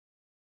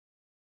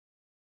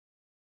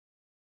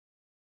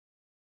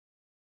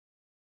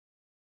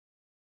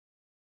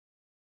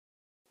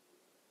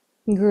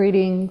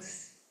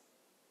Greetings.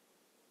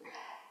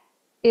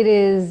 It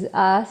is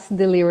us,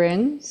 the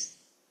Lyrans.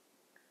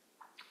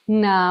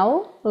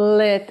 Now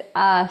let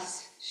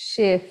us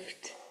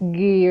shift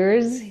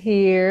gears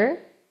here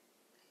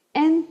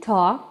and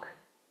talk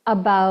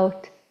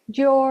about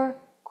your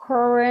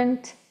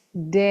current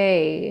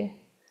day,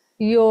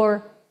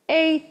 your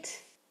 8-8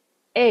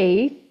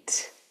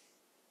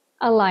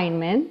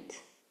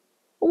 alignment,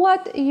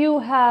 what you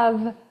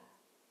have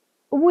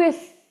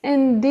with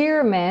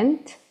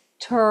endearment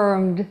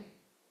termed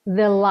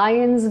the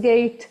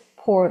Lionsgate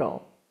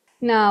Portal.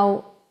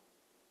 Now,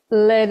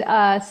 let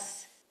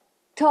us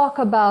talk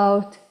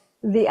about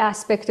the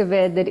aspect of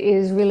it that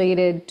is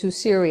related to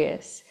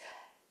Sirius.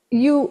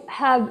 You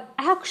have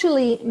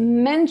actually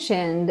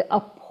mentioned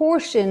a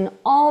portion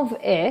of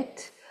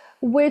it,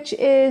 which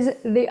is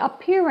the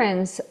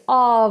appearance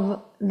of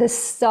the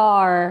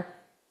star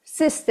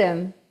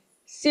system,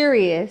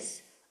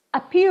 Sirius,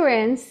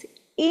 appearance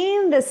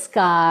in the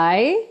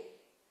sky,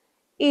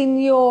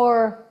 in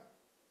your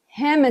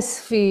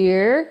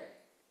hemisphere,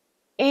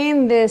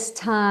 in this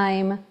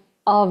time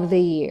of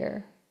the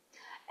year.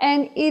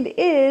 And it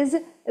is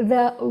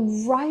the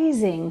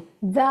rising,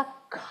 the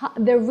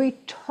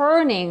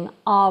returning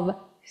of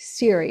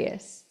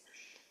Sirius,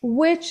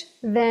 which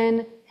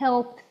then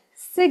helped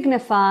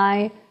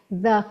signify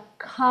the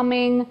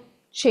coming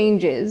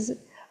changes,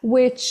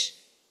 which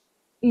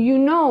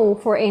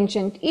for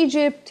ancient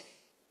Egypt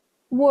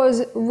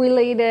was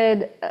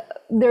related,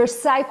 their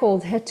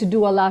cycles had to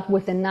do a lot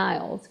with the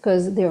Nile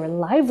because their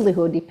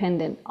livelihood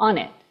depended on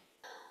it.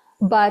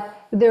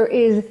 But there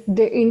is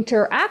the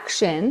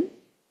interaction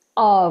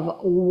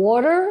of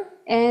water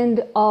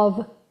and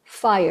of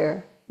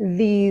fire,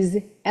 these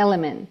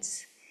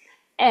elements,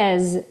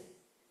 as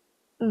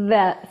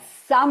the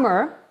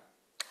summer,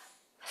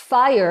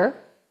 fire,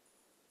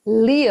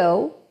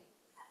 Leo,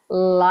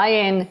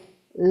 lion,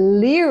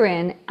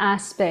 Lyran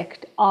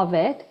aspect of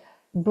it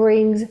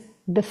brings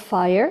the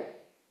fire,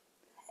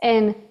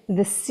 and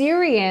the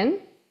Syrian,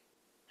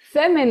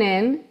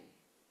 feminine,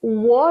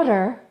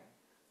 water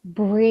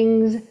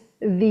brings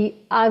the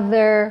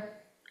other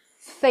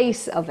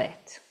face of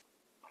it.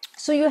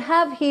 So you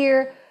have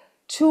here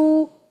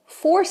two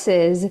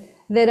forces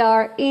that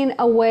are in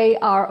a way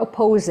are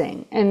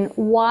opposing. And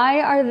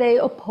why are they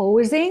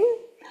opposing?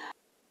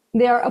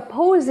 They are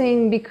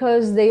opposing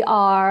because they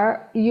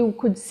are, you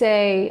could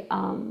say,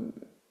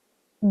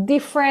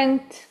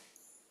 different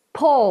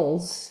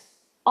poles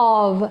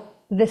of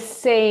the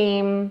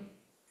same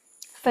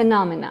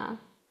phenomena,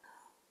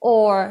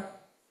 or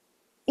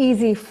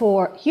easy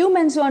for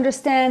humans to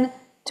understand,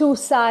 two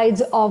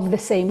sides of the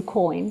same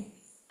coin.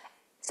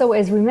 So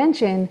as we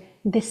mentioned,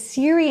 the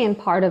Syrian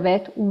part of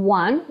it,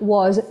 one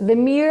was the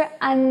mere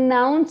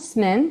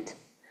announcement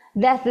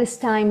that this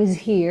time is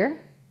here,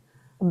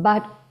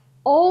 but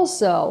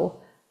also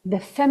the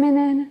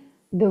feminine,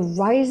 the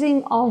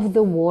rising of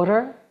the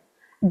water,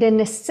 the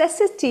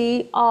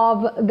necessity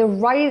of the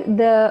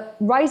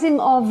rising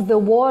of the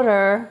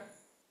water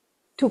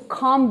to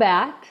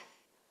combat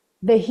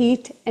the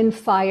heat and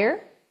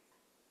fire,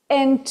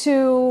 and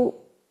to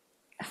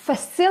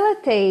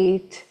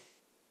facilitate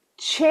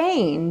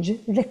change,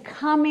 the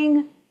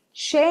coming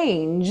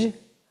change,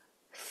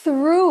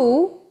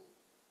 through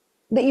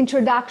the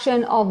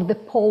introduction of the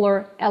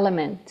polar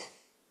element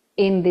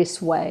in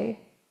this way.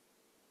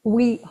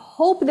 We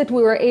hope that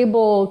we were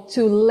able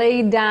to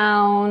lay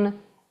down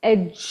a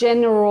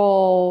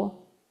general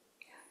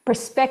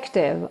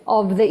perspective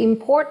of the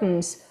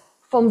importance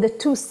from the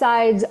two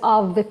sides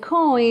of the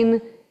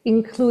coin,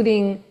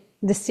 including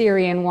the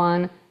Syrian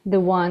one,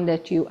 the one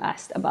that you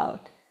asked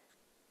about.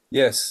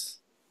 Yes.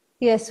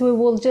 Yes, we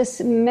will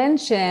just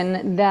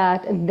mention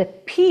that the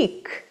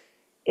peak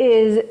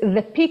is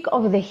the peak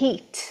of the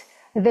heat,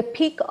 the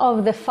peak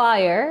of the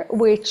fire,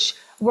 which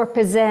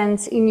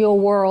represents in your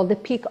world the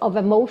peak of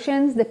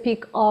emotions, the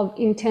peak of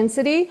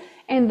intensity,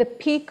 and the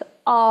peak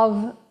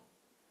of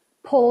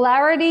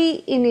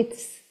polarity in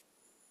its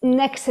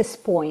nexus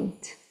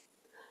point.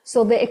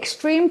 So the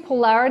extreme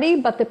polarity,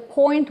 but the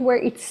point where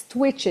it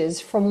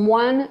switches from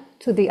one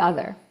to the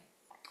other.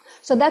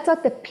 So that's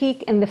what the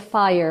peak and the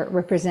fire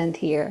represent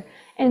here.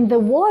 And the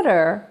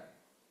water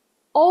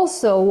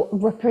also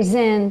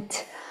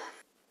represent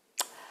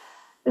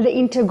the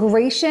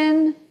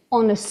integration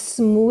on a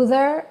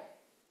smoother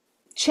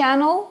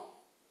channel,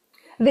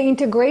 the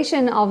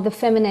integration of the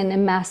feminine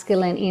and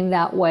masculine in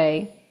that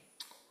way.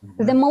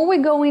 Mm-hmm. The more we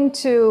go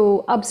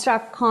into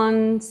abstract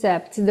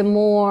concepts, the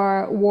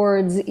more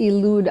words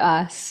elude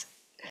us.